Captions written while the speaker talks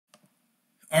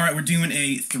Alright, we're doing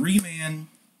a three-man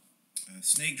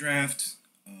snake draft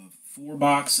of 4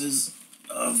 boxes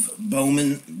of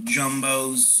Bowman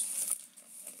Jumbos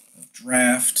of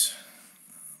draft.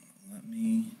 Let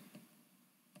me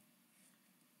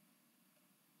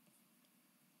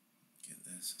get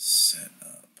this set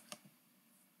up.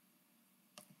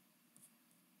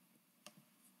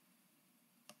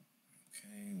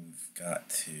 Okay, we've got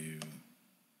to...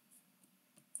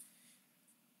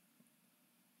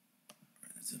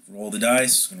 roll the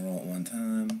dice. Going to roll it one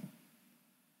time.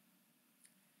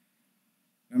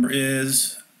 Number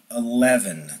is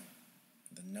 11.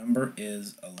 The number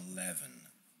is 11.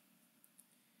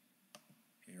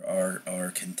 Here are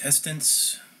our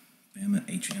contestants, Bowman,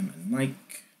 HM, and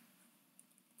Mike.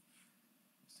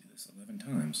 Let's do this 11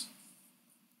 times.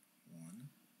 1,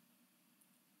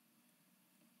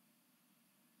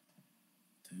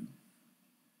 2,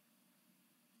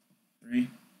 3,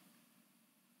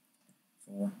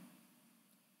 4,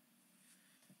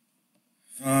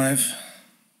 5,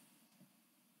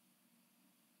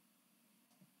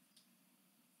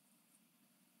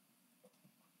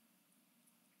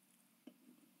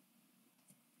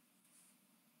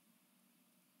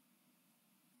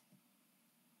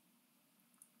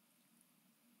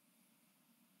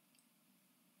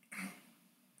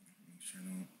 'Make sure I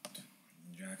don't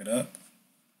jack it up.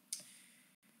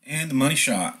 And the money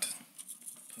shot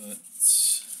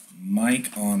puts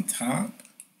Mike on top.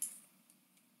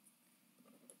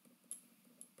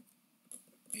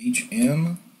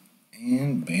 HM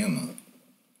and Bama.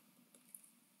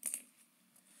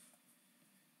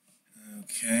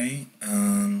 Okay,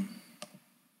 I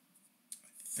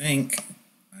think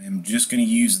I am just going to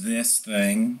use this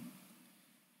thing.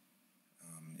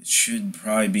 It should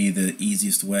probably be the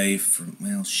easiest way for,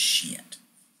 well, shit.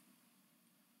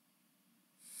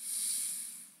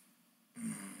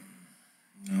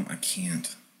 No, I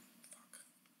can't.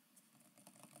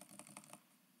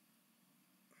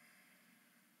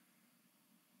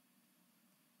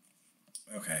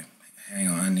 Okay, hang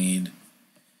on, I need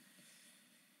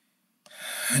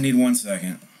 1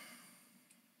 second.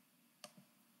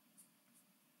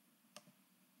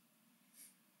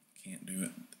 Can't do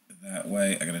it that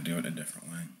way, I gotta do it a different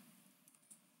way.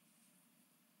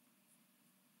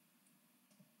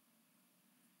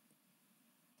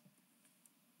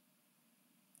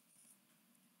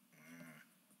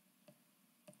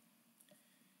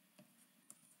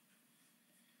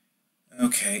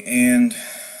 Okay, and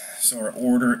so our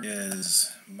order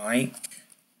is Mike,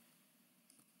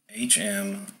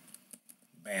 HM,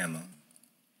 Bama,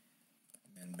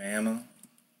 then Bama,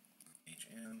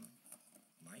 HM,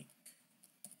 Mike,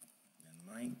 then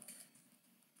Mike,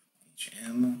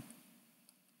 HM, and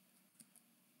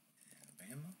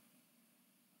Bama,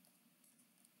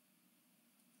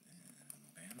 and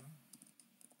Bama,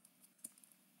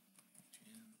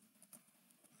 HM,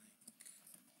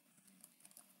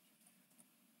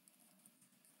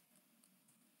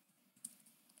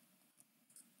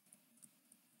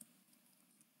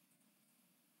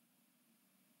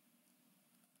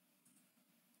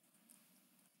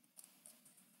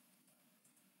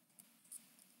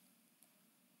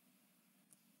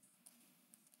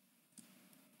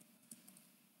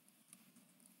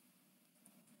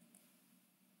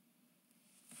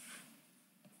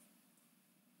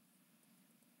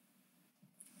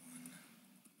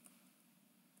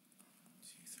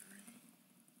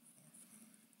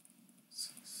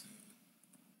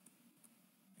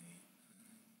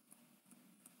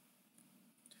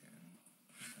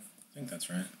 I think that's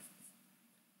right.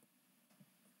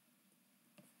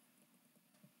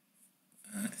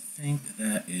 I think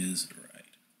that is right.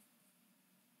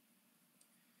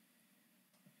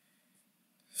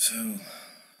 So, let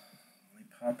me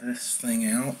pop this thing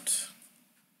out.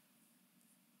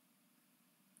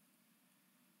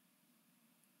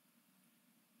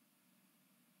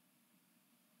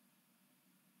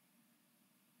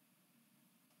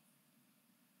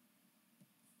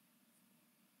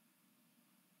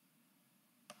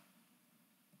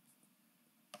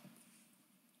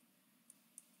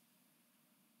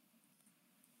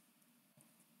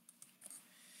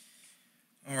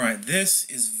 Alright, this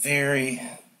is very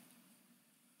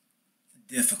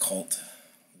difficult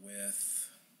without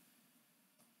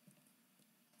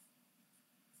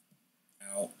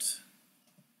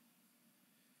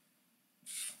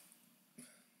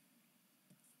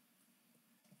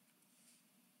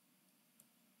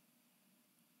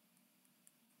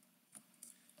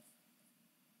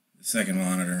the second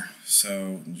monitor.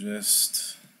 So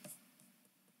just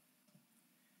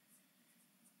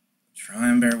try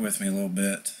and bear with me a little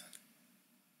bit.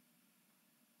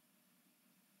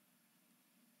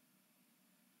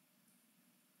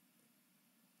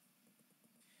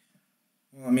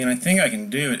 Well, I mean, I think I can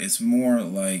do it. It's more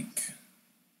like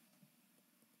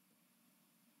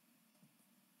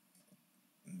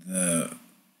the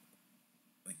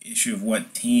issue of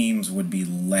what teams would be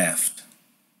left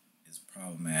is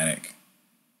problematic.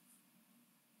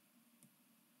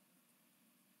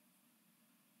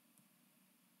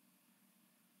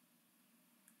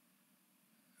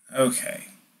 Okay,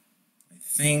 I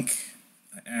think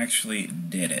I actually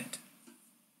did it.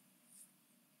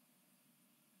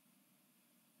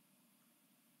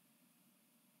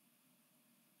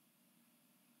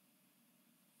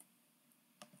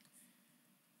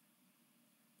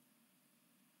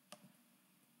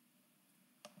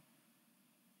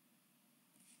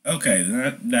 Okay,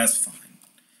 that's fine.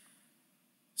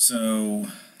 So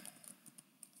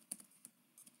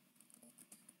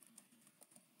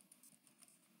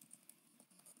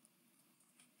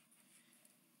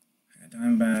I got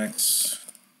Diamondbacks,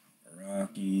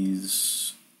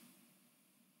 Rockies,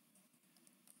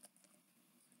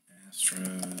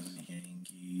 Astros,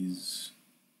 Yankees,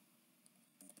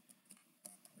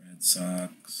 Red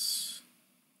Sox,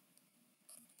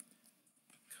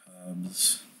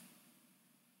 Cubs.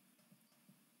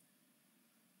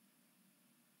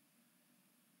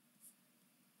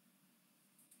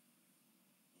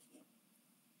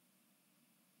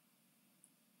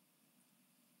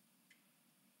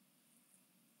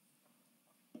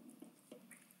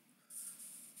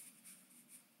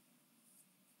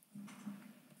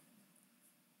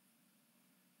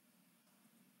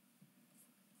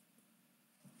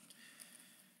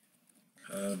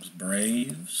 Cubs,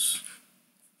 Braves.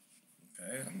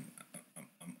 Okay,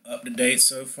 I'm up to date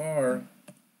so far.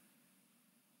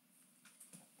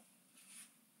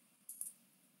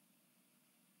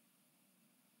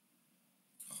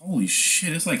 Holy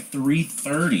shit, it's like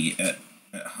 3:30 at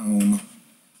home.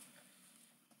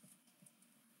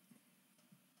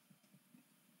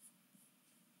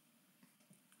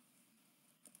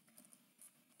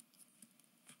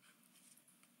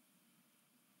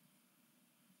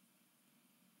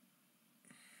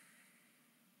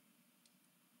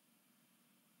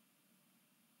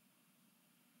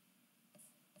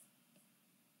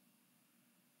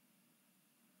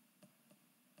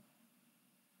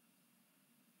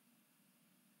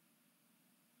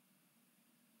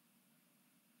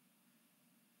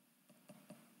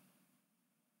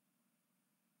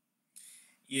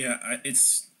 Yeah, I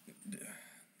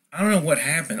don't know what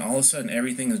happened. All of a sudden,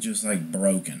 everything is just like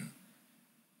broken.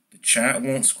 The chat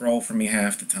won't scroll for me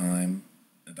half the time.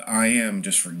 The IM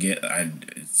just forget.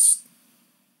 It's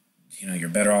you're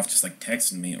better off just like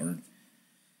texting me or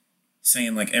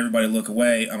saying like everybody look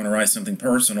away. I'm gonna write something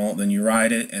personal. Then you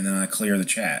write it, and then I clear the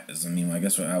chat. I mean, I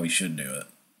guess how we should do it.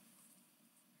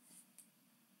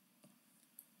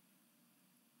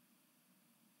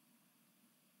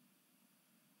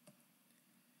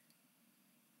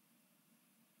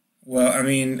 Well, I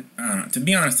mean, I don't know. To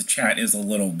be honest, the chat is a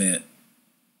little bit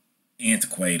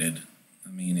antiquated.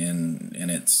 I mean, in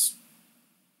its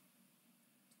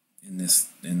in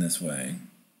this way.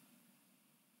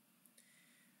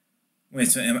 Wait,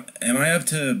 so am I up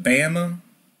to Bama?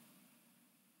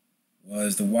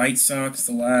 Was the White Sox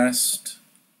the last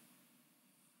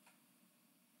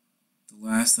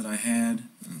that I had?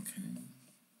 Okay.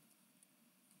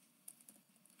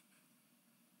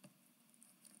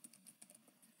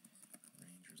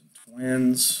 Rangers and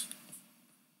Twins.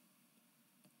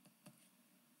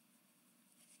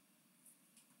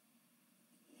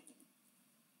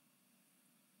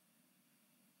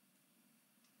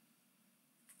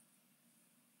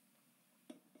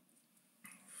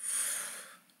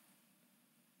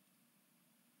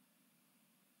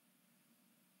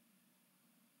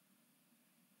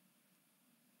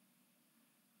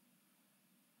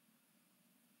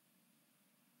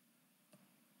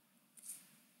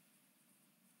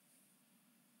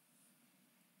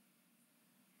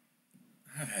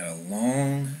 I've had a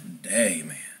long day,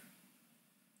 man.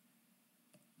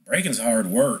 Breaking's hard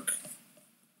work.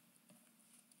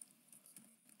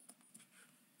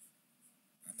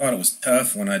 I thought it was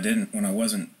tough when I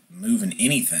wasn't moving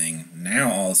anything.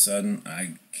 Now all of a sudden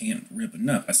I can't rip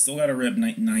enough. I still got to rip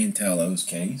Niantelo's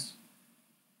case.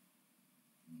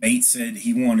 Bates said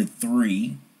he wanted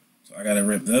 3, so I got to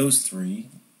rip those 3.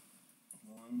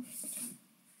 One, two.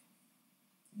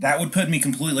 That would put me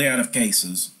completely out of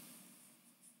cases.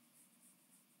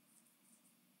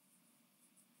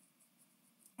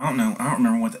 I don't know. I don't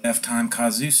remember what the F time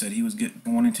Kazu said. He was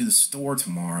going into the store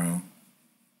tomorrow.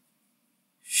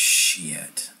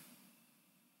 Shit.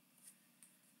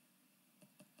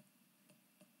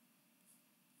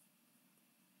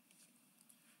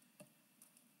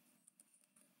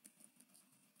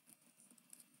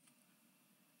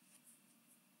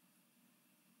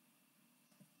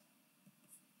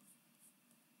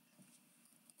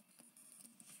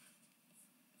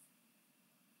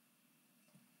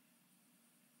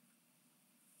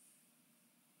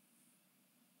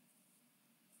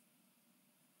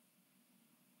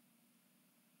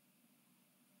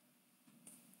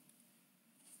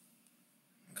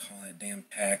 that damn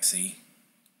taxi.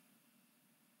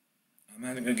 I'm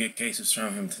gonna go get cases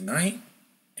from him tonight,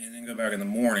 and then go back in the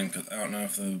morning because I don't know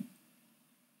if the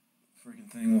freaking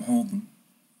thing will hold them.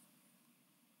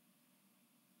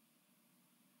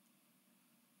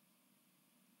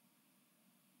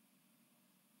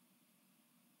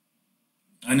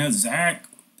 I know Zach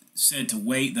said to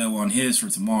wait though on his for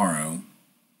tomorrow.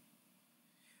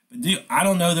 But dude, I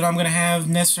don't know that I'm gonna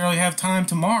necessarily have time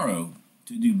tomorrow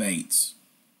to do baits.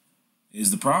 Is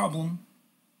the problem.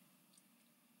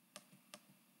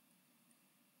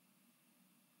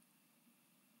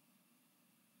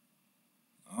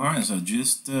 Alright, so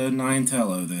just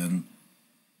Niantello then.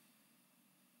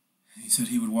 He said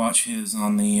he would watch his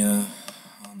on the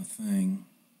thing.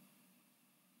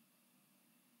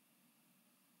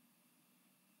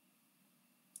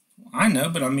 Well, I know,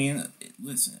 but I mean,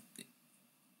 listen,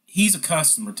 he's a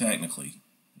customer technically.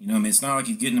 You know, I mean, it's not like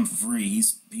he's getting them for free.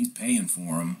 He's paying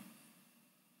for them.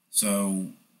 So,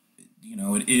 you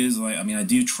know, it is like, I mean, I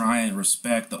do try and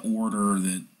respect the order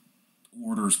that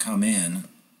orders come in.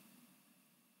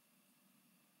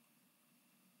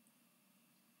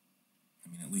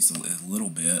 I mean, at least a little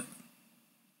bit.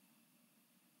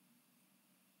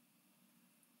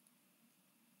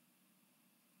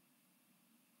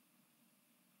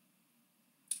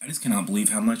 I just cannot believe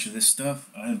how much of this stuff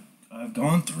I've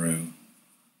gone through.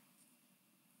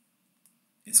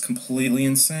 It's completely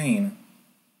insane.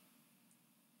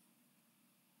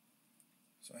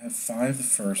 So I have 5 the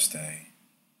first day.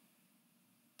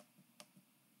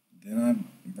 Then I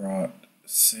brought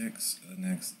 6 the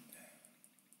next.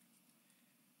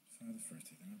 5 the first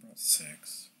day. Then I brought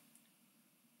 6.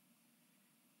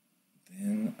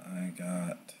 Then I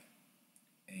got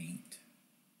 8.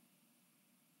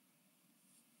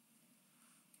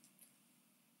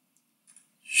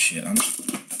 Shit, I'm. Fuck.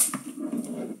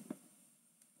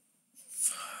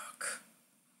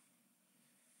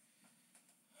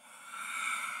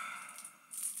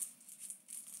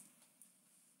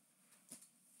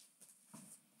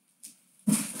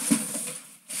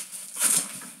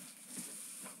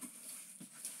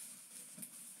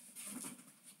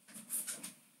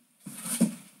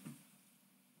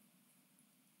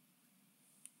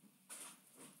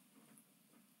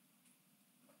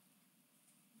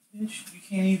 Bitch, you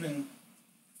can't even.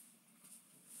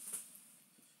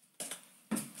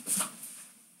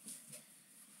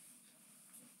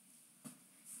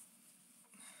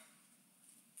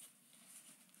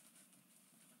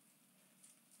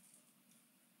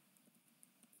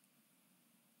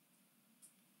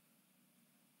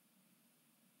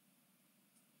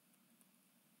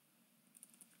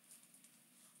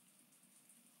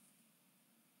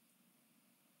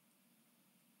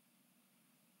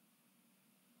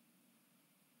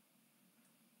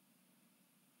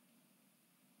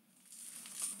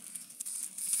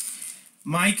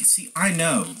 Mike, see, I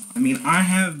know. I mean, I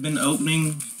have been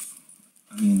opening,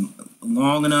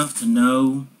 long enough to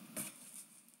know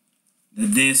that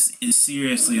this is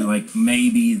seriously like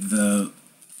maybe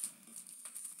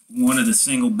one of the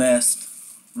single best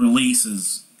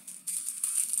releases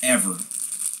ever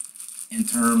in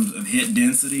terms of hit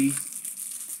density.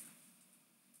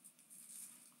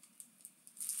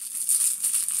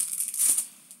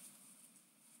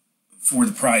 For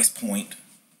the price point.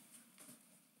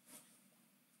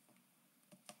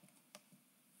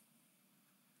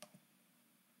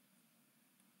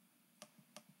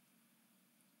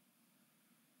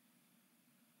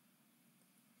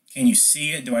 Can you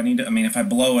see it? Do I need to? I mean, if I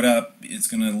blow it up, it's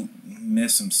going to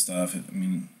miss some stuff. I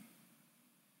mean,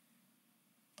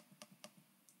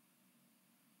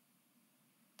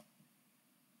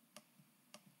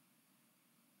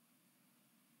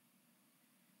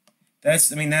 that's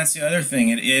the other thing.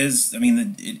 It is, I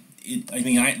mean,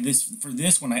 for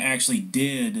this one, I actually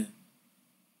did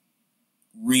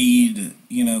read,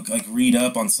 read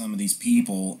up on some of these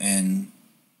people, and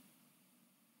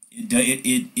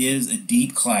it is a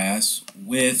deep class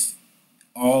with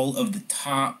all of the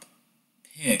top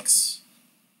picks,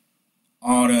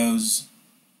 autos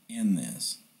in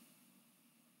this.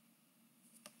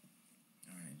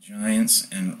 All right, Giants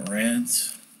and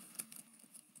Reds.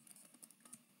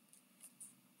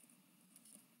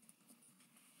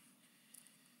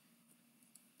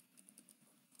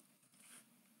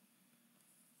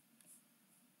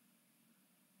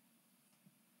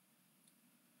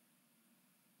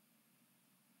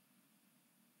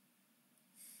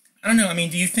 I don't know. I mean,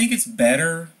 do you think it's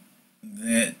better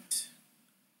that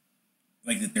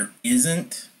that there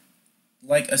isn't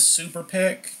like a super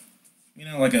pick,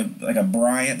 like a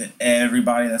Bryant that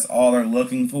that's all they're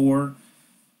looking for?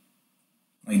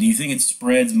 Like, do you think it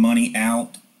spreads money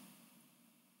out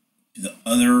to the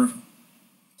other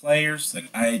players. Like,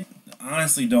 I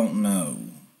honestly don't know.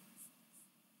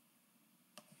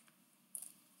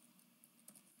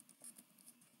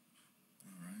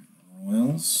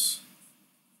 Royals.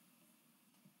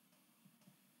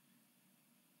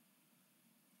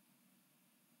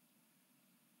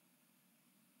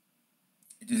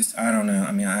 It just, I don't know.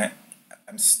 I mean,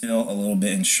 I'm still a little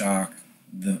bit in shock.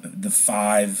 The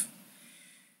five.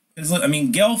 Because look, I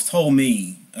mean, Gelf told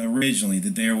me originally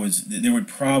that there would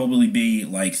probably be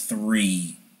like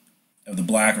three of the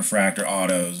black refractor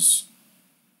autos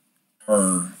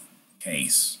per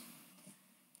case.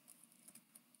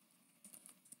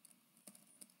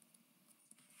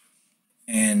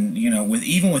 And with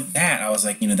even with that, I was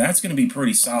like, that's going to be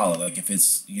pretty solid. Like if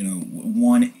it's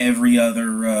one every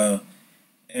other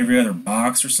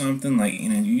box or something, like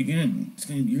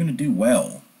you're gonna do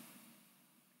well.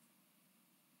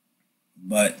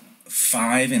 But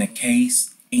five in a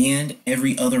case and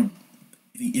every other,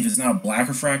 if it's not a black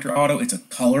refractor auto, it's a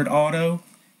colored auto.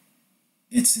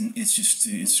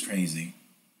 It's crazy.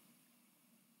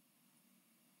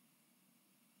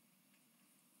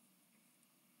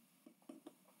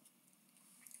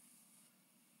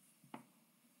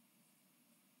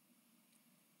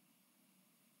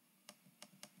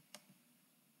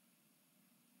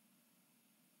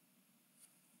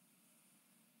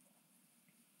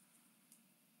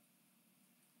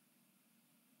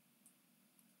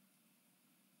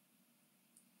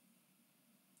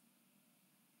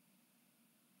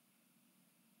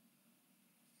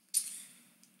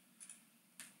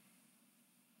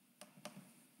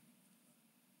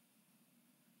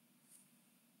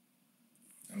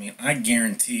 I mean, I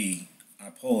guarantee I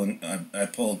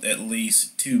pulled at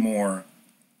least two more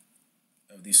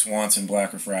of these Swanson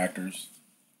black refractors.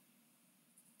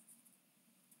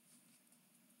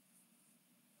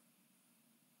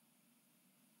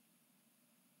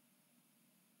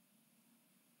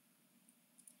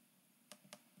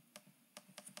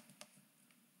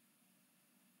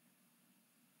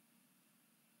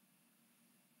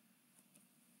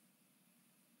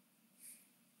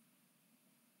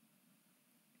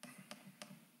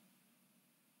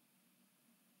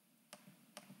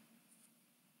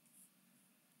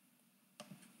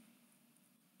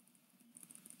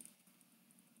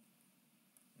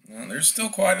 Well, there's still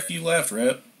quite a few left,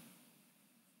 Rip.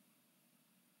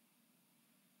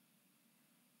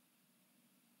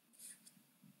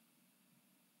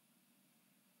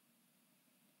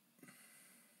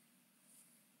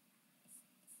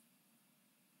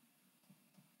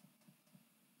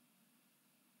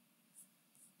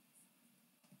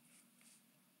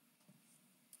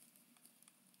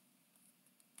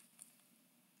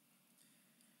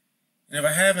 And if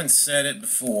I haven't said it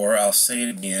before, I'll say it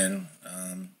again.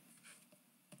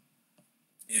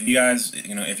 If you guys,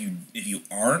 if you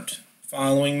aren't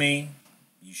following me,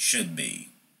 you should be.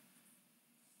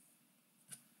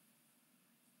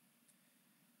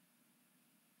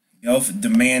 Elf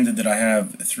demanded that I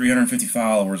have 350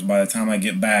 followers by the time I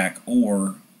get back,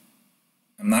 or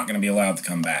I'm not going to be allowed to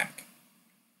come back,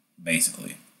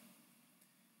 basically.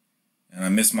 And I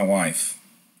miss my wife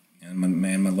and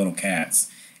my little cats.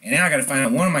 And now I got to find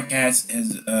out one of my cats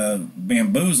has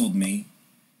bamboozled me.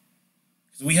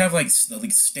 So we have like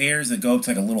stairs that go up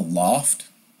to like a little loft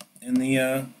in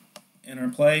the in our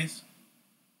place.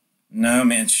 No,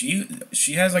 man, she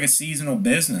has like a seasonal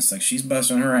business. Like she's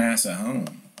busting her ass at home.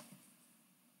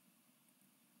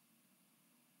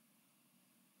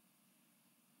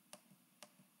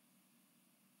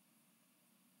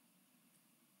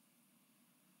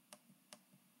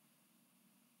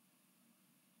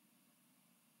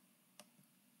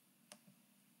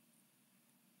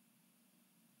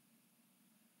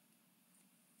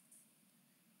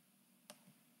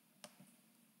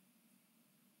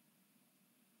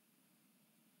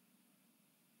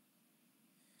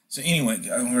 So anyway,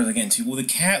 where was I getting to? Well, the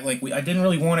cat, like, I didn't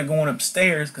really want it going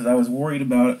upstairs because I was worried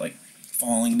about it, like,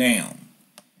 falling down.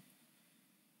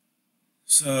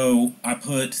 So I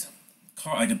put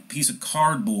like a piece of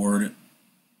cardboard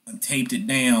and taped it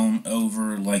down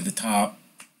over like the top,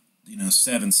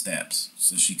 7 steps,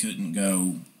 so she couldn't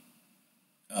go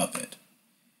up it.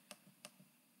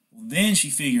 Well, then she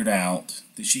figured out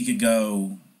that she could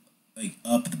go like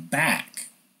up the back,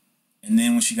 and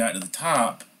then when she got to the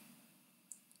top,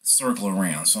 circle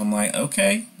around. So I'm like,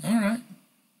 okay, all right.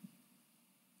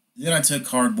 Then I took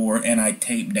cardboard and I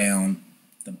taped down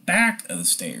the back of the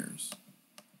stairs.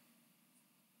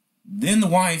 Then the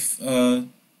wife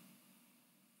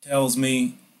tells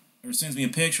me or sends me a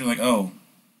picture like, "Oh,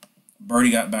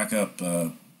 Birdie got back up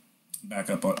there."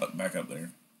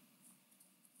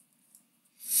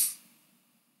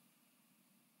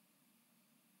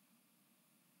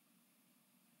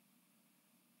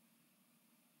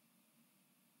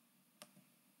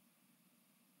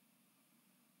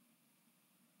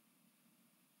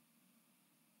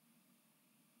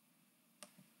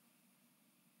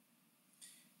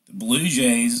 The Blue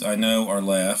Jays, I know, are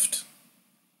left.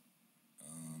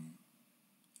 Um,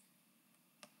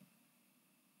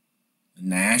 the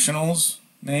Nationals,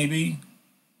 maybe.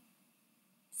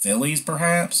 Phillies,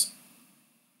 perhaps.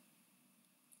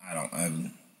 I don't. I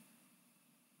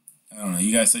don't know.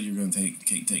 You guys said you were going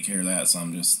to take care of that, so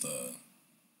I'm just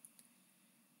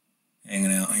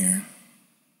hanging out here.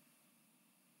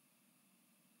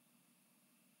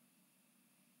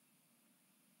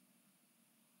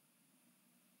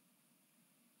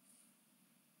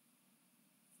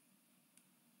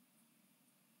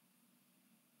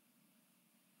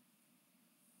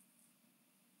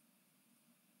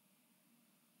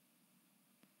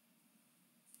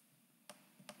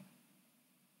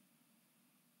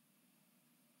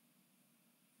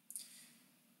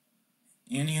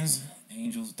 Indians,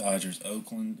 Angels, Dodgers,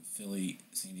 Oakland, Philly,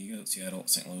 San Diego, Seattle,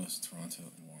 St. Louis, Toronto,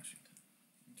 and Washington.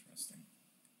 Interesting.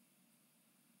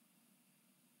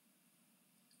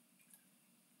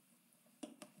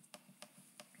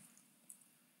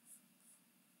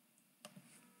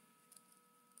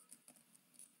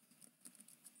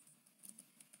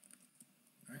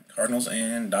 All right, Cardinals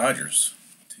and Dodgers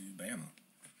to Bama.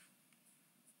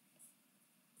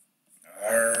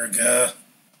 Arga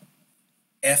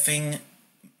effing.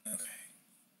 Okay.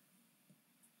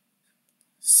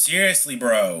 Seriously,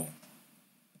 bro.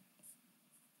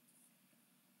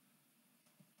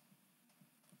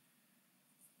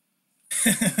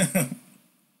 uh,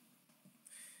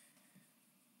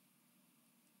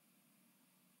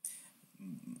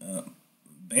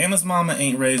 Bama's mama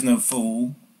ain't raised no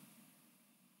fool.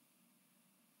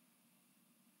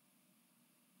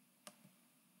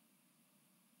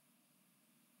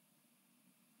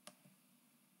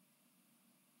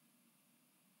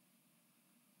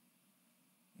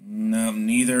 No,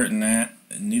 neither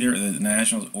the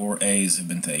Nationals or A's have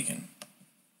been taken.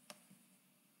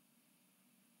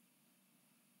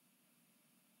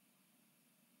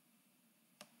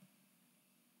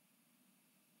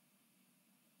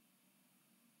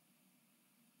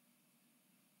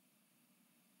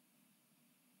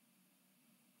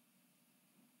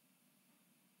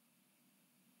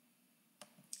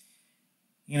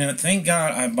 You know, thank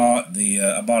God I bought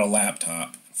a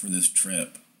laptop for this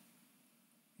trip.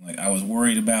 Like I was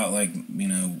worried about like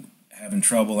having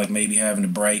trouble like maybe having to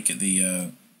break at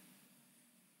the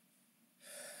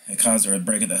it caused her a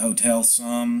break at the hotel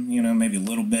some maybe a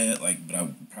little bit like but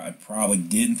I probably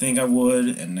didn't think I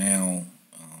would and now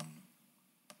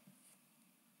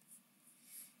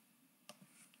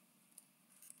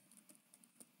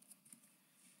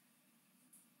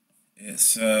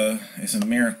it's a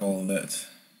miracle that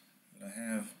I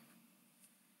have.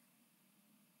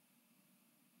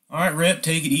 All right, Rip,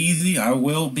 take it easy. I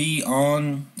will be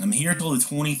on. I'm here till the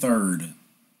 23rd.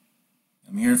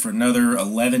 I'm here for another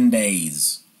 11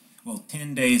 days. Well,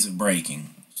 10 days of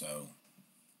breaking. So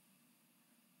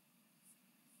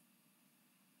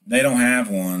they don't have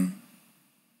one.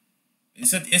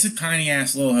 It's a tiny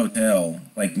ass little hotel,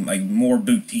 like more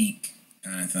boutique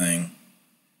kind of thing.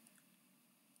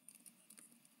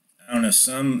 I don't know.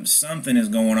 Something is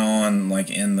going on like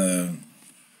in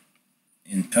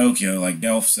Tokyo. Like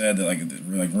Delph said that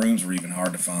like rooms were even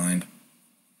hard to find.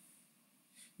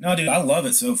 No, dude, I love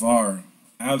it so far.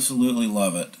 Absolutely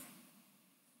love it.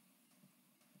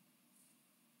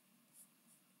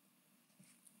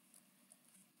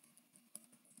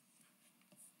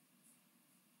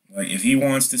 Like if he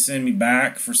wants to send me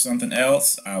back for something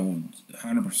else, I will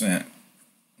 100%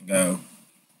 go.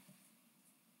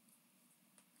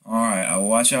 All right, I'll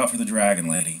watch out for the dragon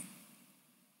lady.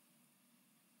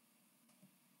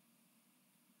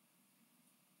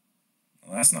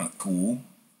 Well, that's not cool.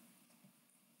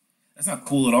 That's not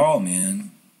cool at all,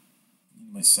 man.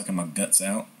 Somebody sucking my guts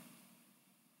out.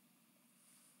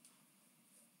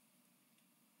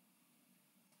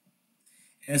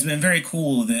 And it's been very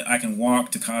cool that I can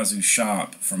walk to Kazu's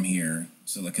shop from here.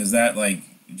 So, because that, like,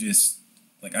 just,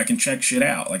 like, I can check shit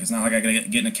out. Like, it's not like I gotta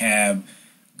get in a cab,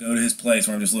 go to his place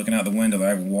where I'm just looking out the window. Like,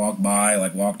 I can walk by,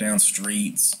 like, walk down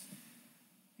streets.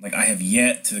 Like, I have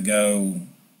yet to go,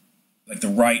 like, the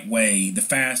right way, the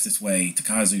fastest way to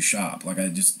Kazu's shop. Like,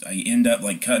 I end up,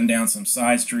 like, cutting down some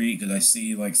side street because I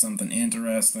see, like, something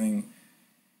interesting.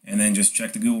 And then just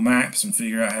check the Google Maps and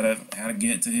figure out how to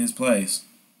get to his place.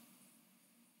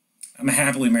 I'm a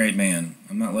happily married man.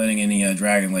 I'm not letting any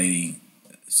dragon lady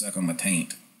suck on my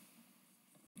taint.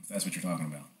 If that's what you're talking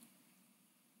about.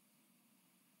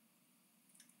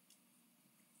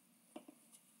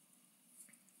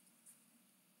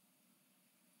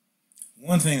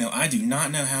 One thing though, I do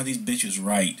not know how these bitches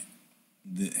write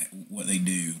what they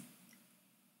do.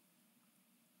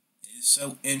 is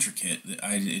so intricate that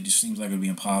it just seems like it would be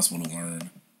impossible to learn.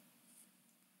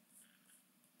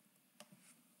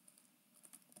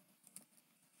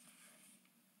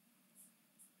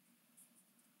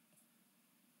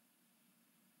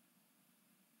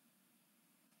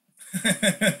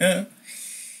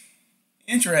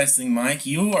 Interesting, Mike.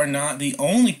 You are not the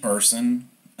only person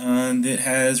that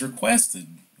has requested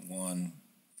one.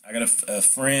 I got a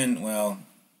friend, well,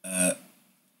 a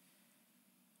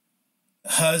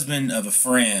husband of a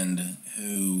friend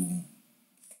who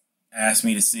asked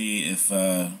me to see if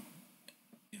I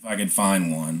could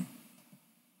find one.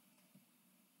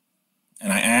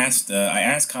 And I asked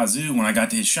Kazu when I got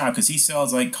to his shop because he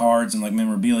sells like cards and like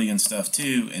memorabilia and stuff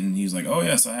too. And he was like, "Oh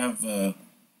yes, I have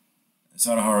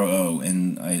Sadaharu O."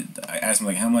 And I asked him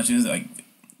like, "How much is it? Like,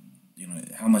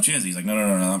 how much is it?" He's like, "No, no,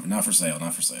 no, no, not for sale,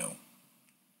 not for sale."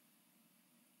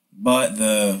 But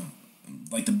the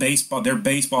baseball, their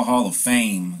baseball Hall of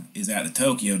Fame is at the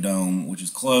Tokyo Dome, which is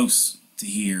close to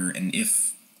here. And the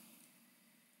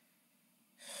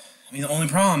only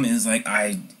problem is like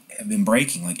I have been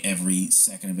breaking like every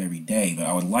second of every day, but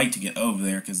I would like to get over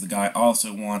there because the guy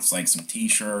also wants like some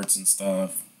T-shirts and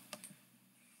stuff.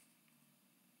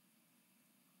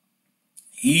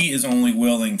 He is only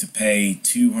willing to pay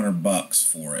 $200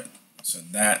 for it, so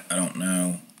that I don't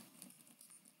know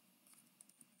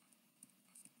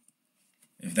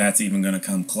if that's even going to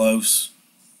come close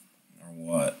or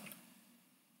what.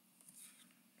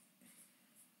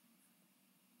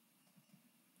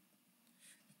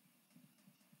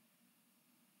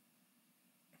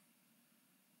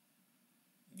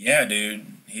 Yeah, dude,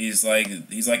 he's like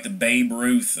the Babe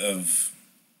Ruth of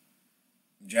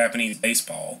Japanese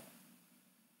baseball.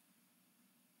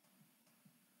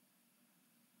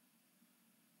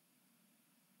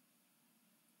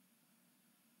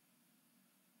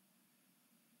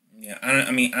 Yeah,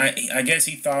 I guess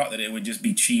he thought that it would just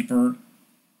be cheaper,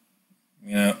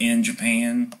 in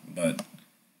Japan, but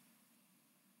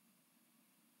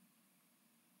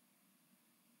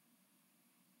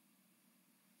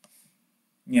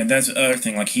yeah, that's the other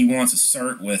thing. Like he wants a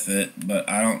cert with it, but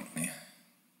I don't.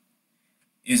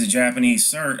 Is a Japanese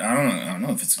cert? I don't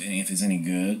know if it's any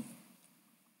good.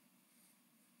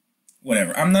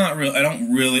 Whatever. I'm not real. I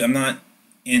don't really. I'm not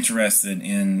interested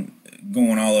in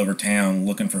going all over town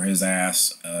looking for his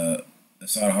ass.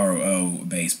 Sadaharu O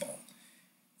baseball.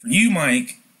 For you,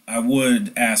 Mike, I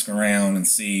would ask around and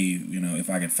see, if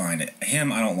I could find it.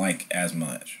 Him, I don't like as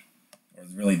much, or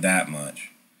really that much.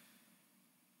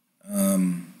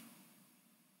 Um,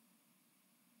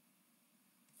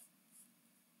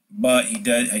 but he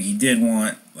did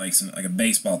want like a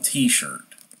baseball T-shirt,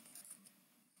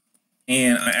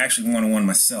 and I actually wanted one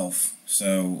myself.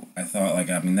 So I thought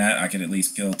that I could at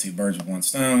least kill two birds with one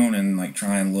stone and like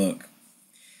try and look.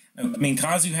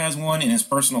 Kazu has one in his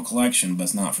personal collection, but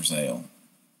it's not for sale.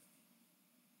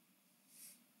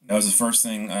 That was the first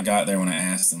thing I got there when I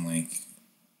asked him. Like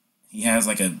he has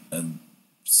like a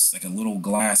little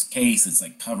glass case that's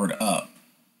like covered up,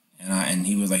 and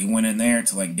he was like he went in there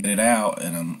to like get it out,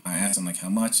 and I asked him like how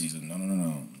much. He said no, no, no,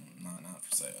 no, not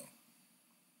for sale.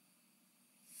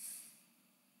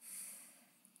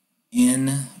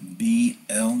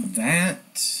 NBL,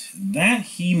 that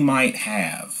he might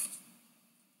have,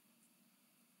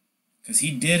 because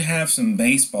he did have some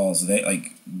baseballs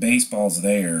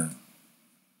there.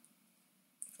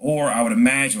 Or I would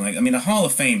imagine, the Hall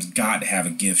of Fame's got to have a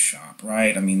gift shop,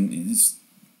 right? It's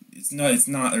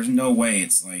not. There's no way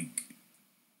it's like.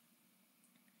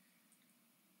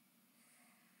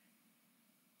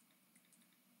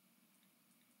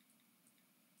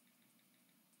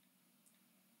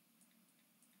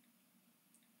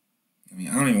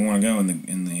 I don't even want to go in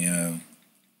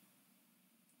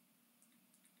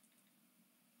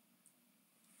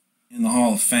the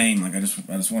Hall of Fame. Like I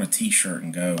just want a T-shirt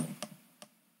and go.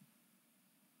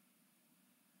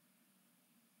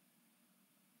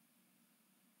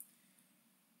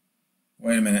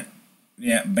 Wait a minute.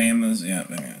 Yeah, Bama's. Yeah,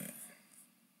 Bama.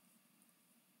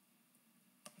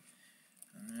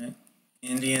 All right.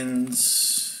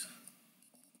 Indians,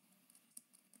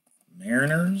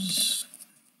 Mariners,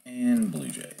 and Blue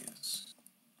Jays.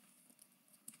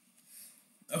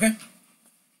 Okay.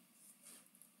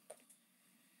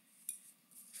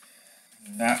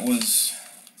 That was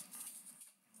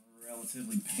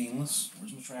relatively painless.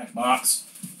 Where's my trash box?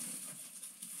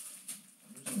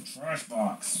 Where's my trash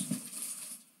box?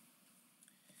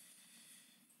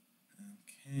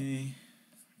 Okay.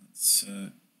 Let's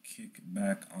kick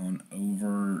back on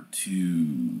over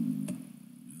to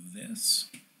this.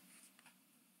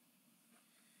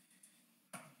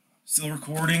 Still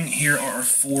recording. Here are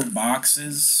 4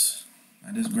 boxes.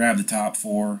 I just grabbed the top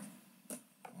four,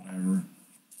 whatever.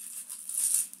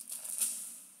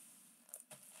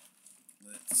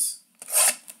 Let's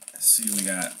see what we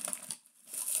got.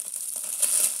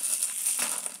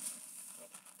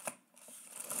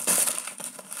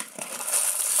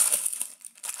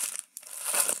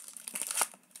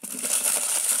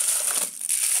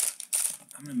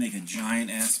 I'm gonna make a giant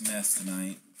ass mess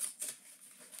tonight.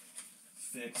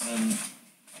 Fixing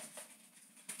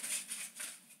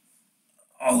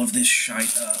all of this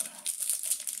shite up.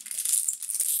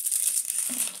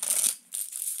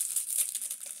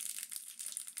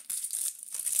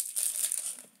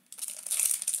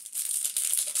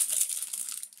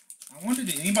 I wonder,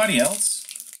 did anybody else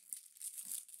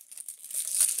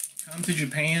come to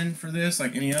Japan for this,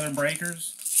 like any other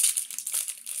breakers?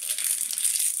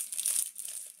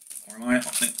 Or am I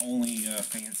the only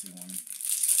fancy one?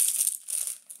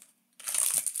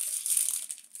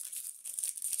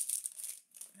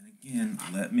 And again,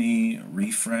 let me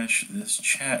refresh this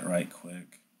chat right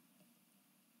quick.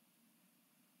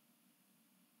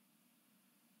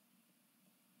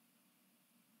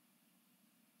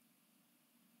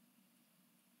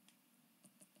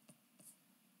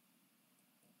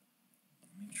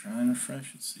 Let me try and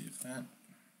refresh it, see if that...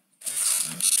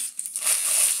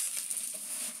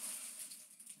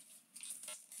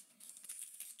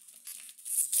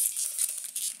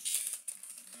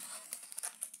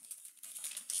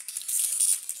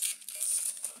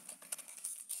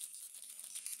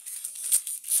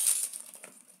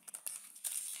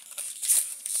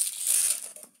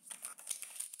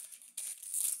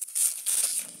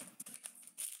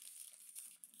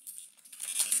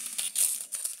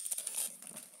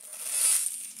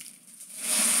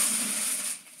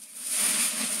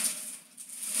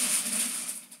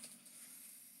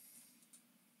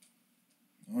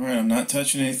 Alright, I'm not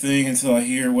touching anything until I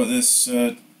hear what this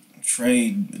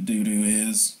trade doo-doo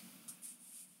is.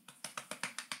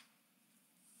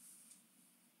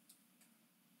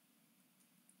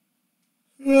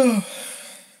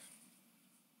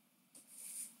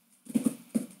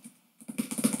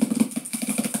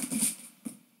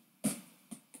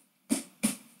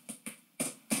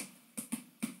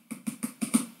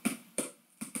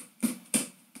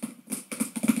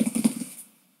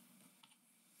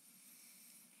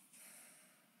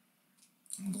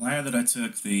 I'm glad that I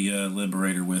took the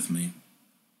Liberator with me.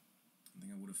 I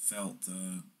think I would have felt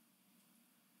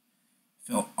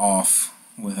off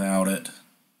without it.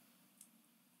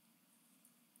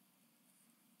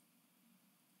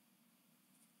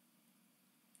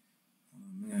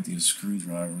 I'm gonna have to get a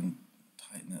screwdriver and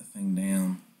tighten that thing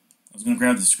down. I was gonna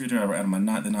grab the screwdriver out of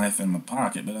the knife in my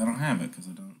pocket, but I don't have it because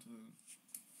I don't.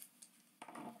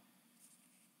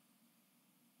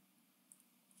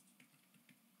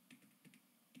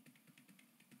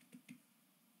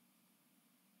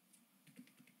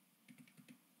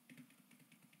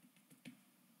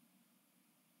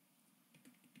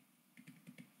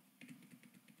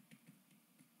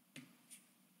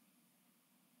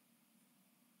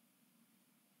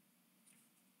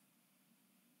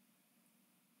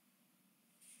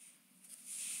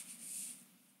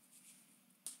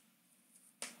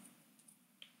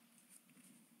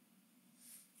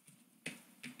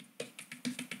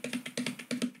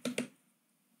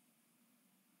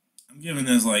 I'm giving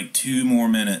this like 2 more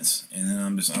minutes, and then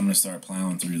I'm gonna start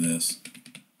plowing through this.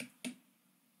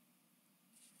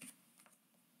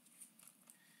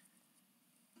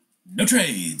 No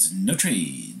trades, no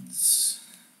trades.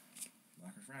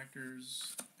 Black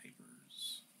refractors,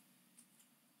 papers.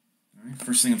 All right,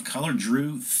 first thing of color,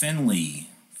 Drew Finley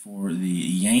for the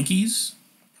Yankees,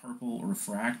 purple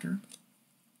refractor.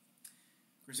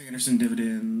 Chris Anderson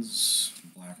dividends,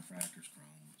 black refractors,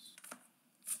 chromes.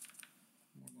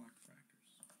 More black refractors.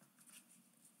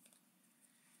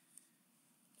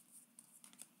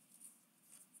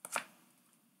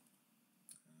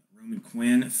 Roman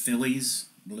Quinn, Phillies,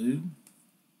 blue.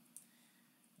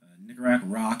 Nicaragua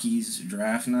Rockies,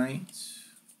 draft night.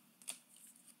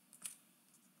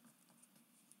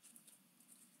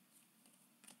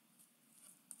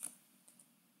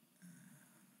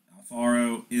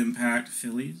 Alfaro, Impact,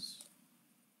 Phillies.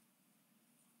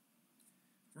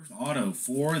 First auto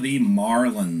for the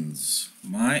Marlins.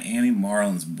 Miami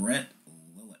Marlins, Brett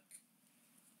Lillick.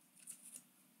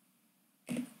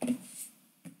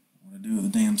 What do I do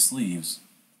with the damn sleeves?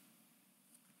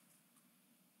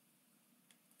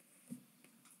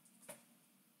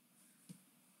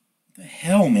 What the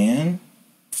hell, man?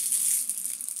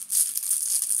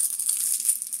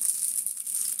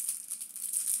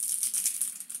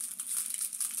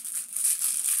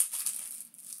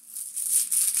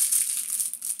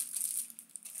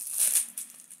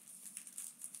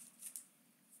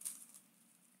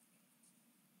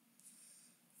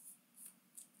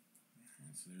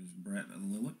 So there's Brett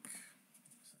Lillick.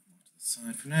 Set him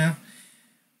off to the side for now.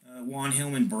 Juan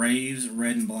Hillman Braves,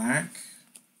 red and black.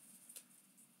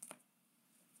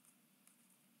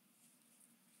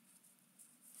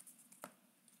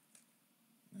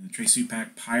 Trey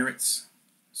Supak Pirates,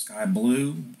 sky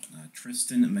blue.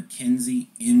 Tristan McKenzie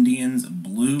Indians,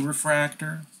 blue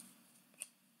refractor.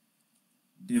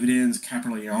 Dividends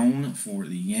Capraleone for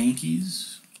the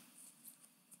Yankees.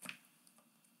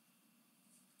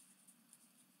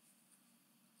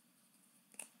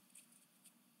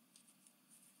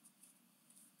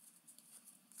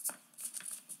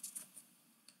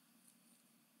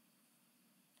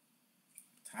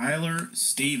 Tyler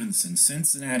Stevenson,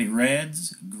 Cincinnati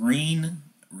Reds, green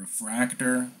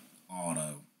refractor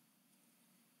auto.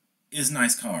 Is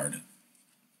nice card.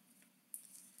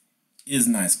 Is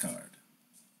nice card.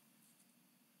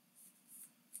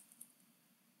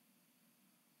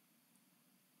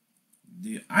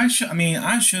 Dude, I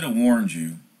should have warned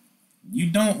you.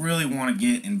 You don't really want to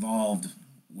get involved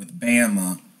with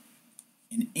Bama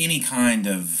in any kind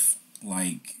of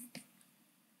like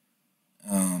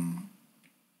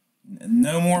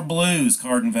no more blues,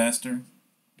 card investor.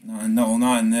 No,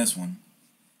 not in this one.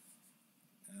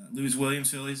 Lewis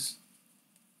Williams Phillies.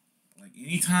 Like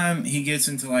anytime he gets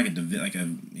into like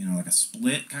a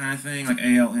split kind of thing, like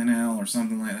AL NL or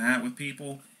something like that with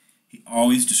people, he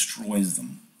always destroys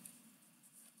them.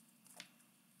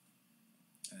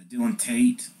 Dylan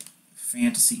Tate,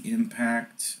 Fantasy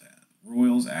Impact,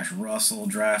 Royals, Ash Russell,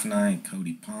 Draft Night,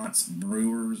 Cody Ponce,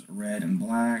 Brewers, red and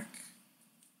black.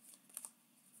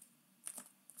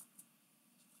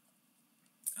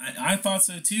 I thought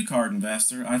so too, card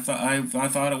investor. I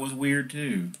thought it was weird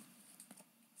too.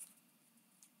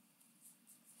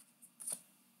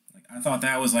 Like I thought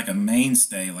that was like a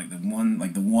mainstay, like the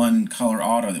one color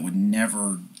auto that would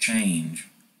never change.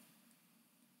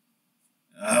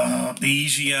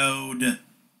 Biggio'd.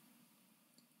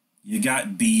 You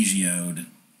got Biggio'd.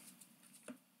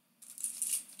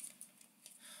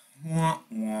 Wah,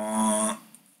 wah.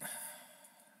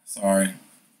 Sorry.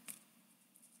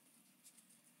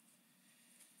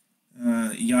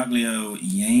 Yaglio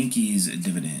Yankees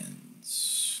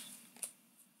dividends.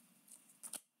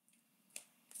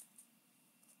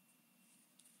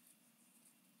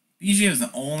 Biggio is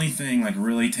the only thing like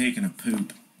really taking a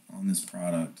poop on this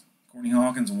product. Courtney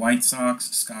Hawkins, White Sox,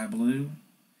 sky blue.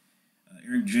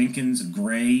 Eric Jenkins,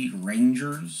 gray,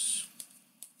 Rangers.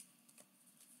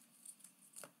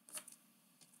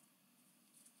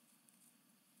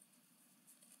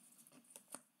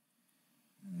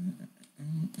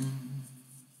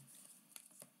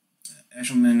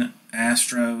 Eshelman,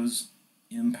 Astros,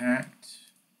 Impact.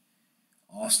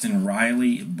 Austin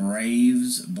Riley,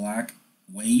 Braves, black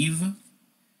wave.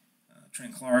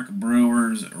 Trent Clark,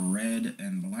 Brewers, red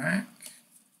and black.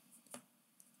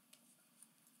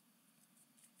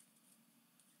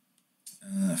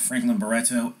 Franklin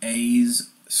Barreto, A's,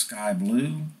 sky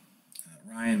blue.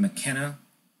 Ryan McKenna,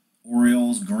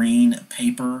 Orioles, green,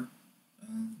 paper.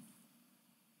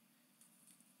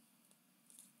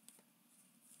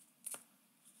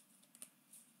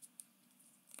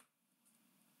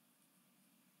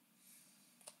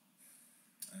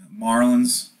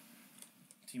 Marlins,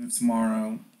 Team of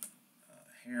Tomorrow.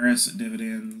 Harris,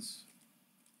 dividends.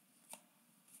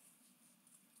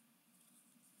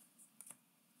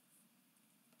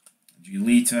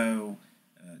 Giolito,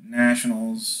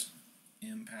 Nationals,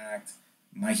 Impact.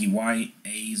 Mikey White,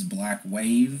 A's, black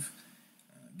wave.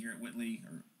 Garrett Whitley,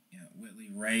 Whitley,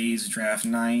 Rays, draft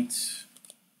night.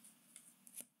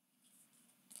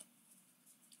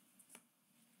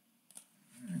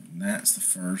 And that's the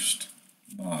first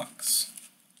box.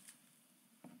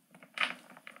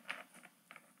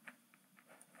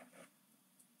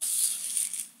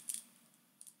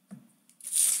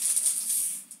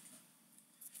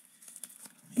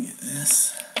 Let me get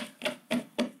this.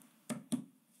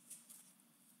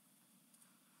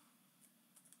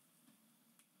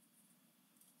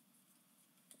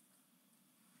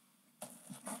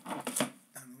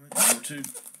 Number 2.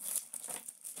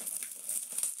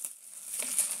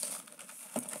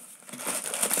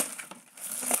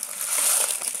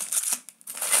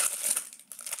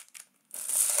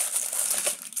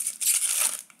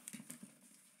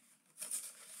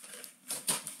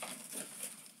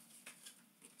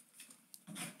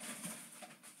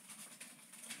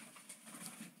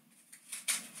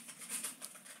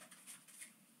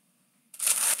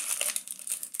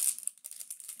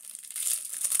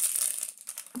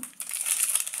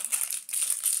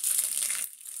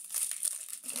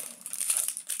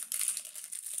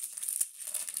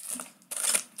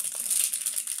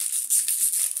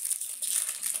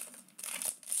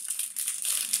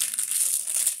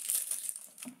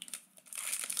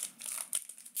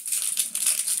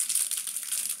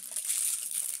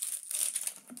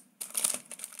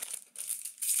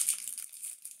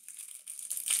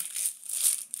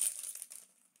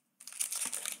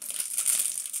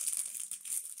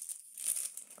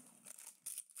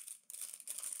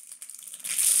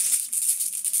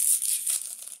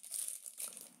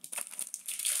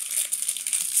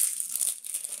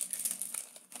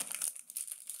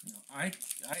 I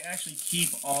I actually keep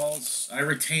all. I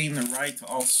retain the right to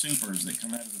all supers that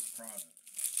come out of this product.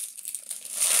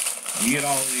 You get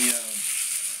all the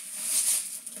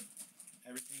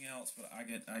everything else, but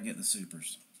I get the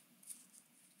supers.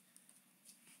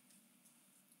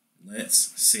 Let's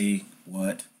see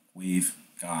what we've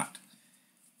got.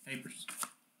 Papers.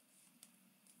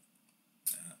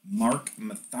 Mark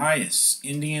Matthias,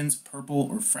 Indians Purple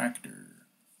Refractor.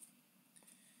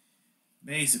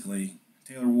 Basically,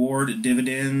 Taylor Ward,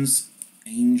 Dividends,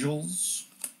 Angels.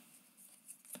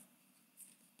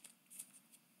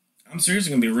 I'm seriously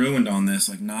gonna be ruined on this,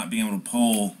 like not being able to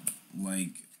pull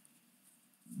like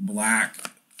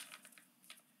black.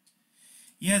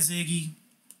 Yeah, Ziggy.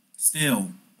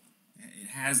 Still, it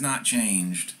has not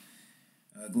changed.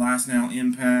 Glass Now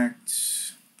Impact.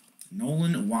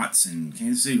 Nolan Watson,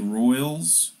 Kansas City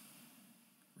Royals.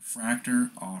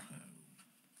 Refractor Auto.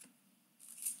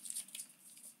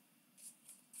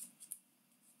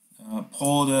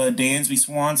 Pulled Dansby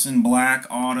Swanson Black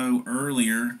Auto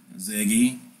earlier,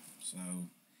 Ziggy. So,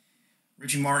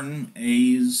 Richie Martin,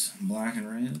 A's, Black and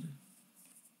Red.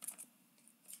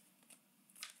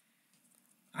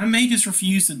 I may just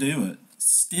refuse to do it.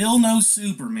 Still no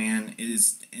Superman.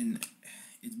 It's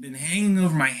been hanging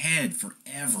over my head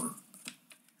forever.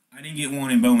 I didn't get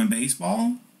one in Bowman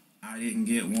Baseball. I didn't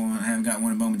get one. I haven't got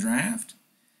one in Bowman Draft.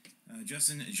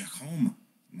 Justin Jacome,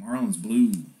 Marlins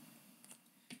Blue.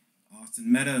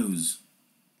 Austin Meadows,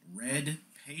 Red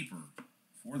Paper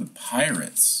for the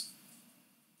Pirates.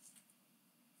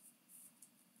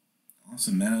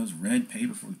 Austin Meadows, Red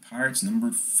Paper for the Pirates,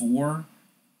 numbered 4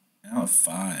 out of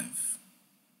 5.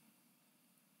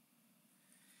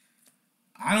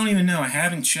 I don't even know. I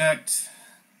haven't checked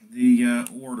the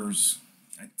orders.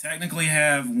 I technically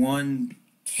have one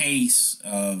case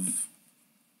of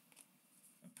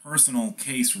a personal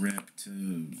case rip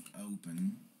to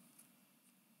open.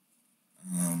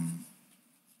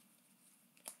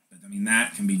 But I mean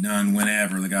that can be done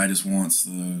whenever the guy just wants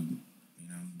the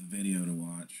video to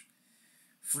watch.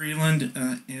 Freeland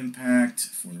Impact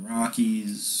for the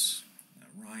Rockies.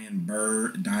 Ryan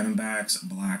Burr Diamondbacks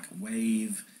Black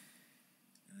Wave.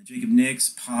 Jacob Nix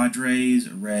Padres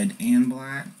Red and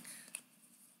Black.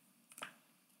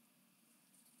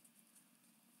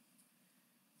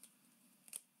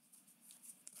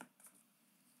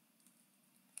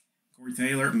 Corey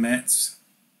Taylor Mets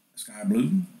Sky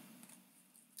Blue.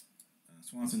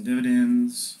 Swanson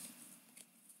Dividends.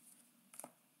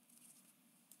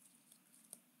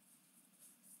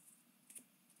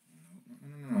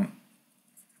 No. It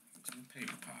goes in the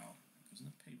paper pile. It goes in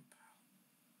the paper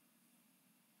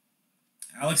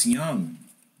pile. Alex Young.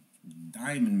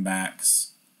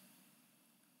 Diamondbacks.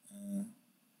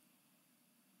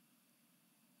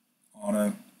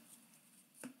 Auto.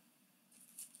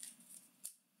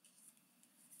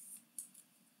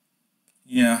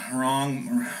 Yeah, wrong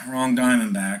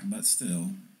Diamondback, but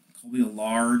still. Colby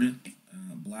Allard,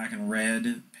 Black and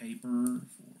Red Paper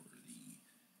for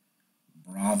the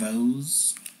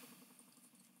Bravos.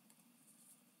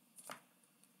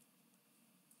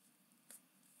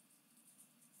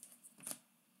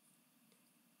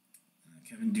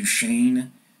 Kevin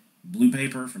Duchesne, Blue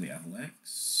Paper for the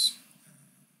Athletics.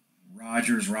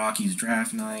 Rogers Rockies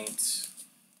Draft Night.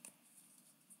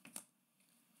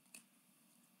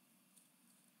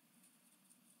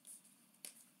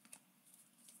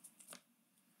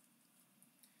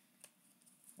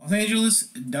 Los Angeles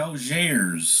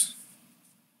Dodgers.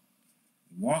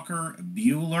 Walker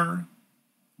Buehler,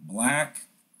 Black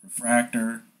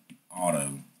Refractor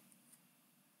Auto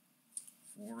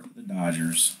for the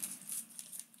Dodgers.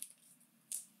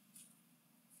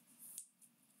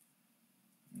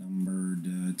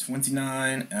 Numbered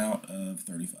 29 out of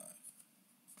 35.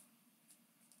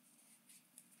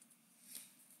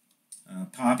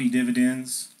 Poppy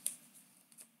Dividends.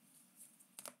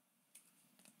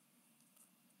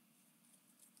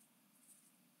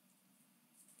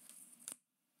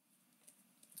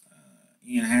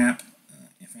 Ian Happ,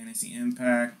 Fantasy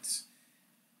Impact.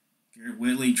 Garrett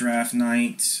Whitley, Draft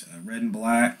Night, Red and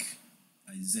Black.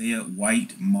 Isaiah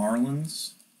White,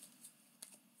 Marlins.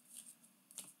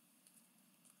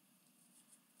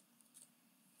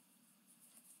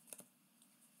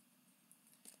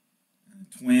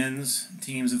 Twins,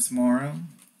 Teams of Tomorrow.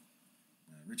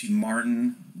 Richie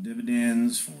Martin,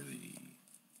 Dividends for the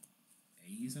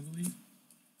A's, I believe.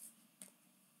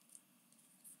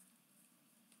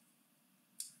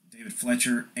 David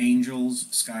Fletcher, Angels,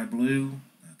 Sky Blue.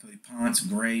 Cody Ponce,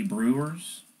 Gray,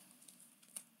 Brewers.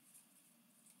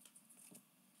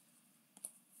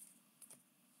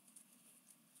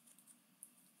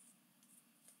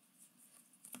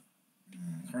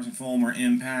 Carson Fulmer,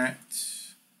 Impact.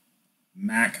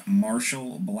 Mac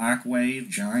Marshall, Black Wave,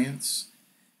 Giants.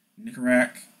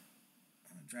 Nicorette,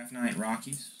 Draft Night,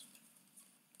 Rockies.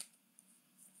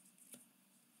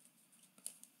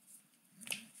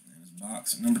 There's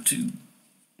box number 2.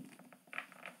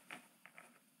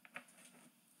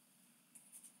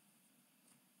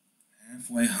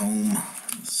 Halfway home.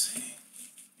 Let's see.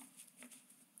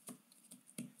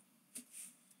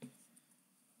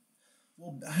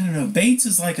 Well, I don't know. Bates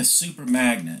is like a super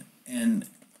magnet, and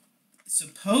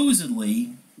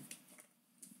supposedly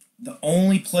the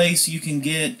only place you can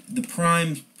get the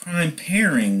prime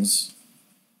pairings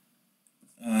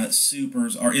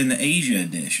supers are in the Asia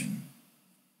edition.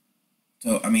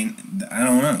 So I mean, I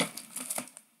don't know.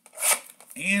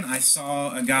 And I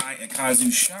saw a guy at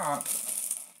Kazu's shop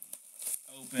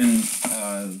open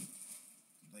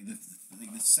like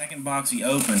the second box he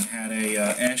opened had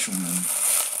a Eshelman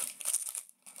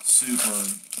super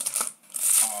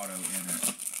auto in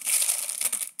it.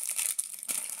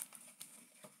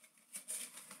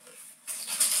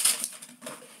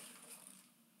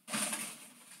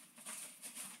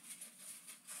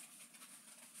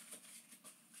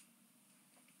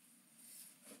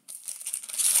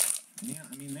 Yeah,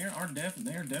 I mean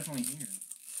they're definitely here.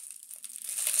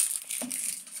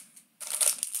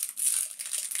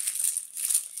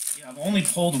 Yeah, I've only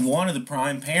pulled one of the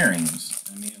prime pairings.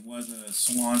 I mean, it was a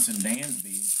Swanson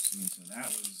Dansby, so that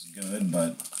was good,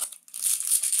 but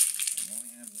I only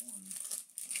had one.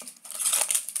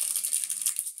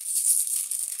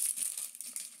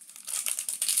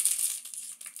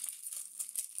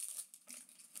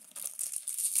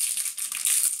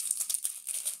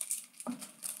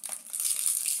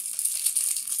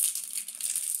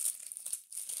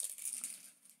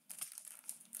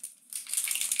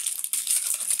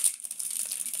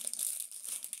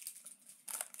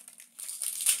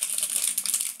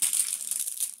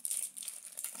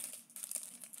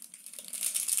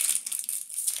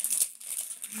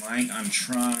 Mike, I'm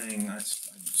trying. I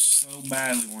so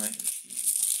badly want to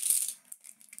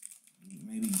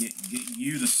maybe get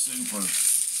you the super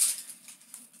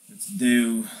that's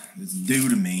due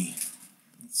to me.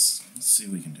 Let's see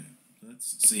what we can do.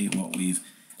 Let's see what we've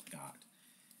got.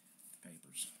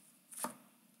 Papers.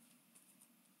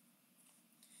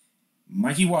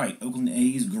 Mikey White, Oakland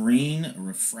A's green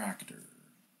refractor.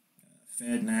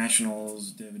 Fed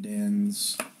Nationals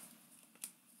dividends.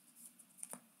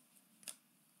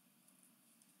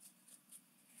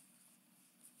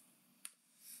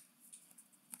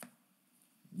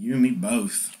 You and me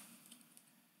both.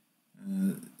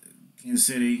 Kansas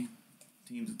City,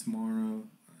 teams of tomorrow.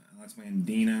 Alex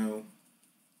Mandino.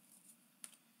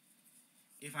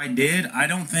 If I did, I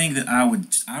don't think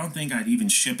I'd even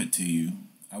ship it to you.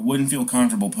 I wouldn't feel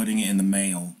comfortable putting it in the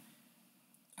mail.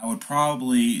 I would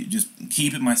probably just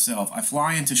keep it myself. I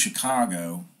fly into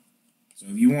Chicago, so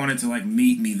if you wanted to like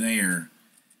meet me there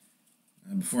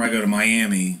before I go to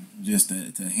Miami, just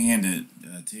to hand it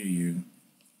to you.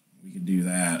 We could do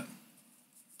that.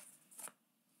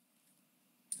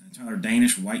 Tyler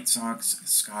Danish, White Sox,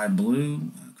 Sky Blue.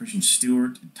 Christian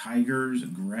Stewart, Tigers,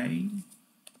 Gray.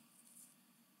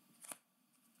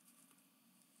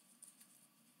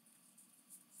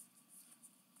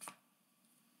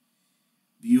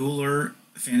 Bueller,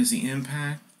 Fantasy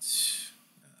Impact.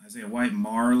 Isaiah White,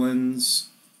 Marlins.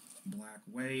 Black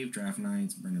Wave, Draft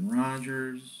Nights, Brendan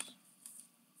Rodgers.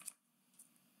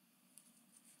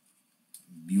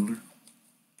 Bueller.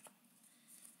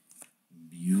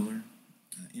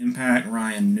 Impact,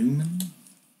 Ryan Newman.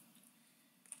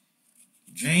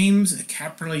 James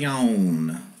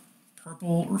Caprileone.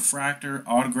 Purple refractor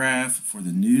autograph for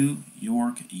the New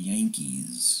York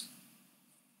Yankees.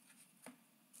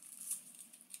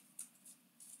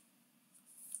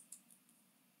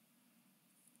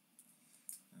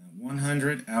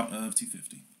 100 out of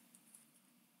 250.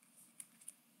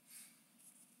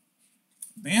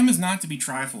 Bam is not to be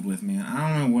trifled with, man. I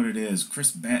don't know what it is.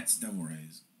 Chris Betts, Devil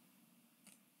Rays.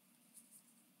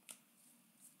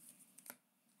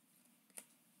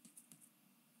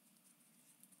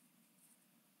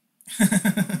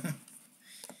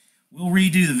 We'll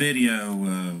redo the video,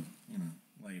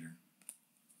 later.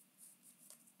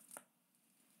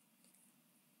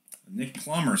 Nick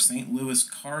Plummer, St. Louis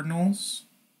Cardinals.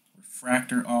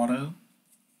 Refractor auto.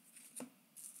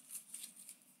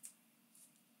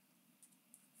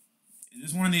 It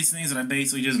is one of these things that I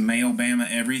basically just mail Bama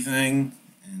everything.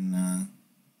 And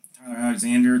Tyler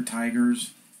Alexander,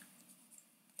 Tigers.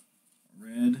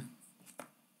 Red.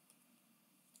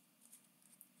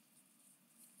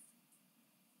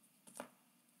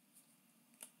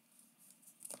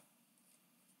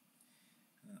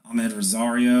 Ahmed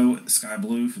Rosario, sky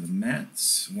blue for the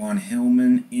Mets. Juan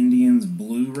Hillman, Indians,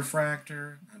 blue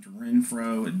refractor. Hunter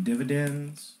Renfroe,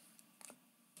 dividends.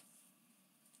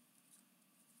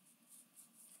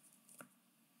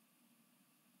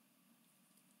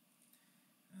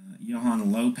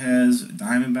 Johan Lopez,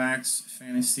 Diamondbacks,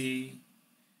 fantasy.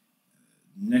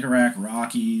 Nicarac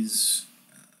Rockies,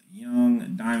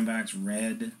 Young, Diamondbacks,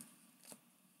 red.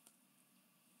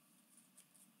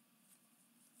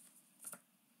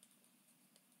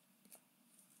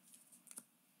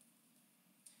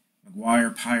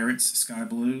 McGuire Pirates, sky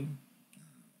blue.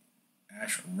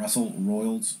 Ash Russell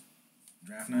Royals,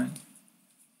 draft night.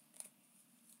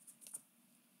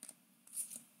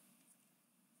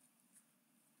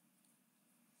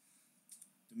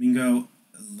 Domingo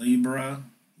Leyba,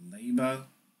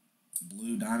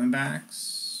 blue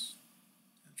Diamondbacks.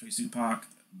 Trey Supak,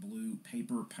 blue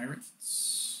paper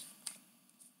Pirates.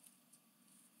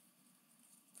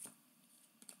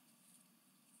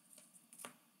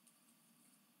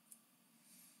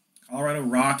 Colorado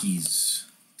Rockies,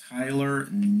 Tyler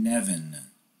Nevin.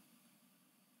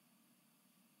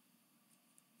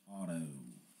 Auto.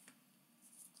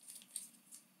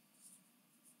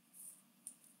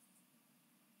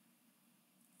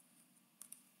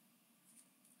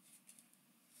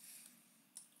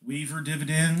 Weaver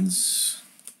dividends.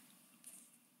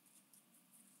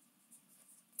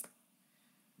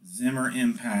 Zimmer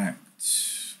impact.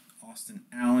 Austin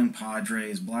Allen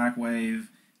Padres black wave.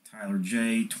 Tyler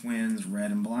J Twins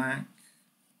red and black.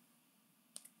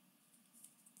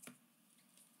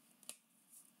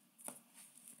 All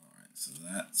right, so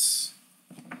that's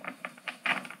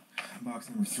box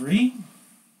number 3.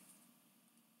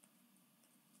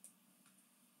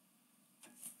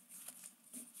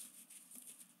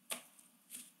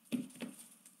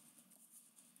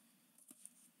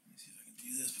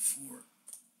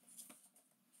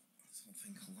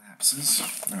 Collapses.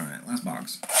 All right, last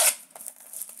box.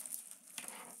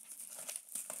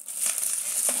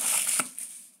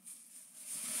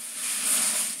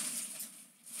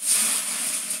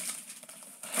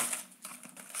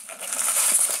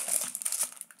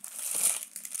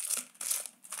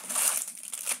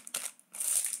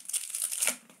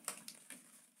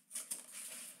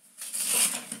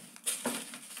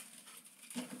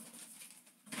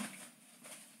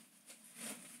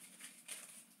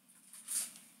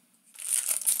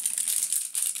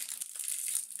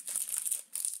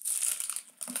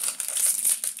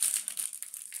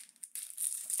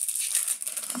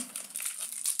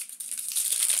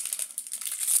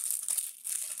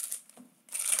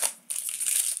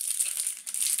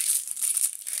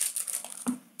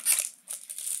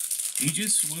 He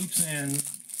just swoops in,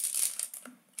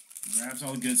 grabs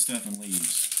all the good stuff, and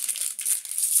leaves.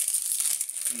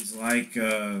 He's like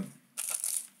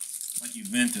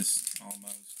Juventus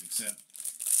almost, except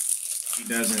he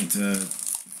doesn't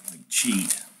like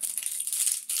cheat.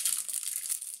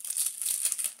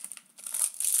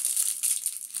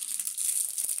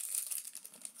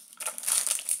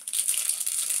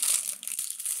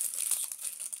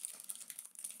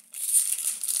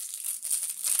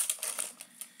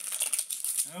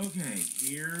 Okay,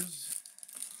 here's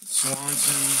the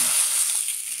Swanson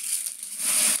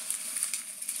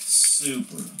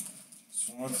Super.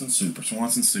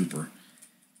 Swanson Super.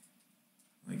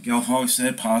 Like Gelf always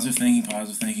said, positive thinking,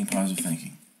 positive thinking, positive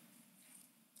thinking.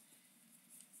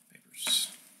 Papers.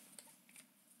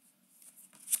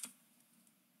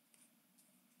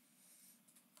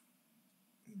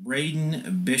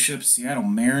 Braden Bishop, Seattle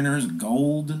Mariners,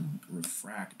 gold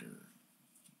refractor.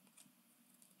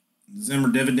 Zimmer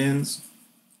dividends.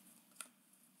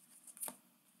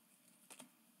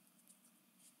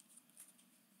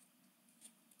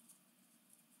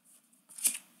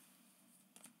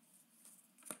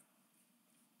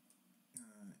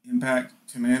 Impact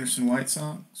Tim Anderson White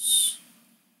Sox.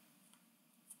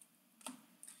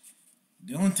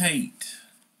 Dylan Tate,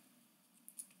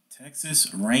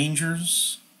 Texas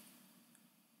Rangers.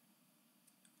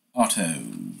 Auto.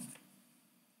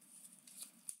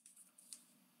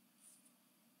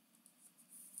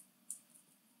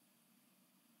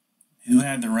 Who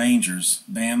had the Rangers?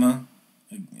 Bama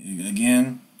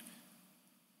again.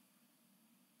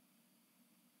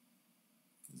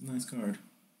 It's a nice card.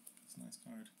 It's a nice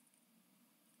card.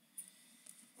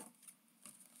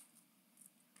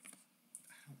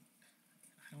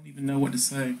 I don't even know what to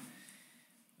say.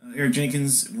 Eric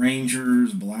Jenkins,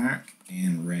 Rangers, black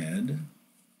and red.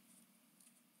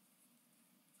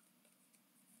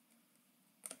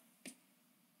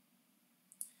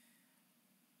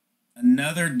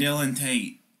 Another Dylan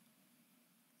Tate.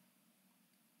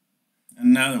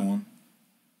 Another one.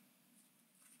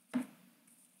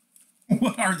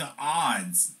 What are the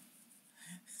odds?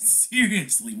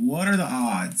 Seriously, what are the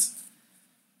odds?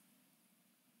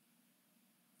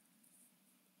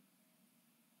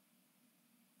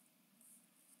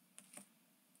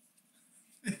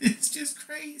 It's just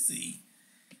crazy.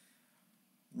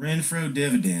 Renfro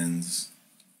dividends.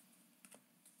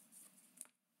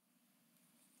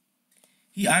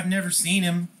 I've never seen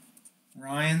him,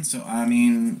 Ryan, so I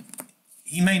mean,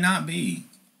 he may not be.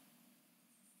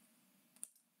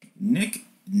 Nick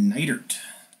Neidert,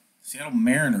 Seattle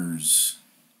Mariners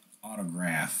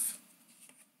autograph.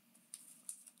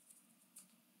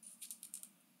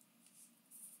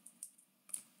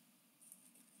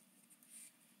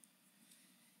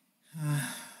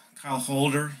 Kyle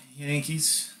Holder,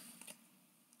 Yankees.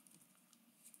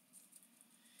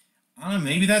 I don't know,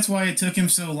 maybe that's why it took him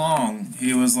so long.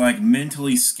 He was like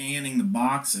mentally scanning the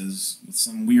boxes with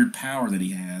some weird power that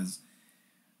he has.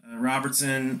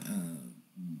 Robertson,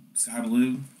 Sky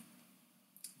Blue.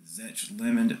 Zetch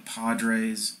Lemon,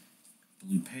 Padres,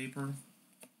 Blue Paper.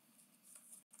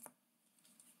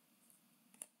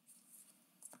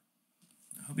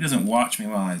 I hope he doesn't watch me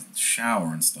while I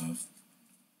shower and stuff.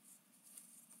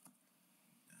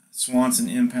 Swanson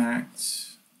Impact,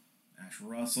 Ash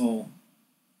Russell,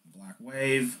 Black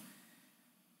Wave,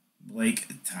 Blake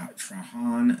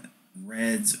Trahan,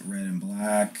 Reds, Red and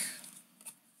Black.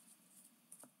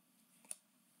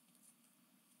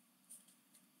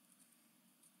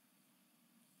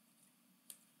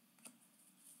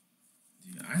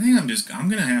 Dude, I think I'm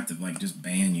gonna have to like just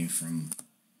ban you from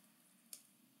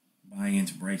buying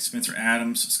into breaks. Spencer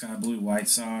Adams, Sky Blue, White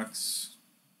Sox,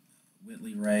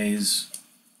 Whitley Rays.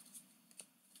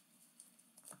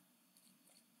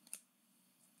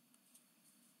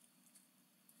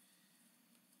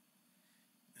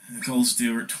 Cole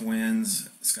Stewart, Twins,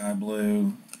 Sky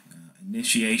Blue.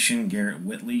 Initiation, Garrett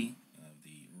Whitley of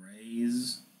the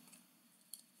Rays.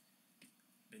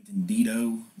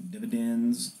 Benton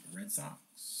dividends, Red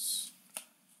Sox.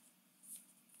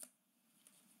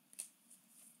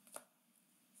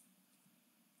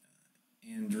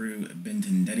 Andrew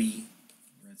Bentondetti,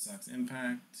 Red Sox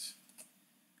Impact.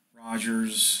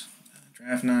 Rogers,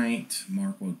 Draft Night.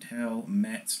 Mark Wotel,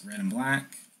 Mets, Red and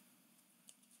Black.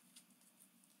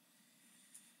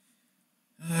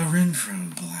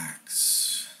 Renfro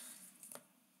Blacks.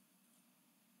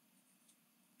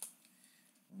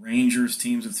 Rangers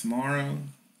teams of tomorrow.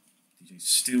 DJ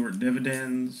Stewart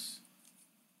dividends.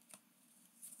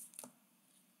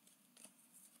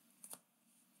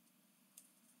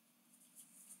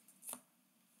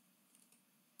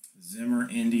 Zimmer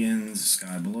Indians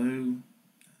Sky Blue.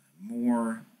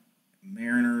 Moore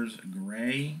Mariners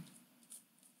Gray.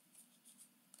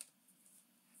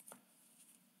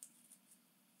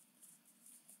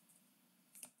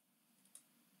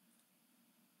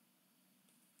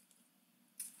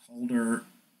 Holder,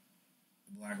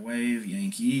 Black Wave,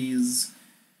 Yankees.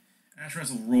 Ash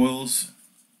Russell Royals,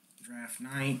 Draft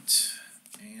Night,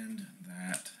 and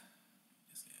that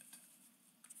is it.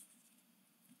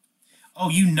 Oh,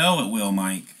 you know it will,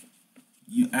 Mike.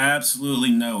 You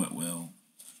absolutely know it will.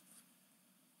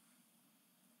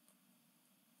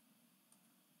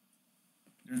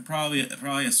 There's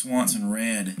probably a Swanson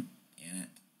red in it.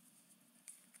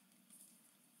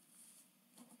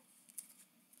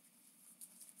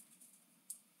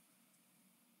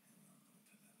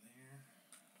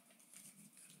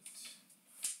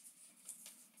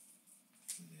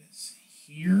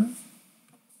 Here.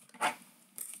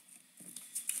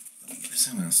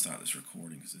 I'm going to stop this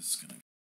recording because this is going to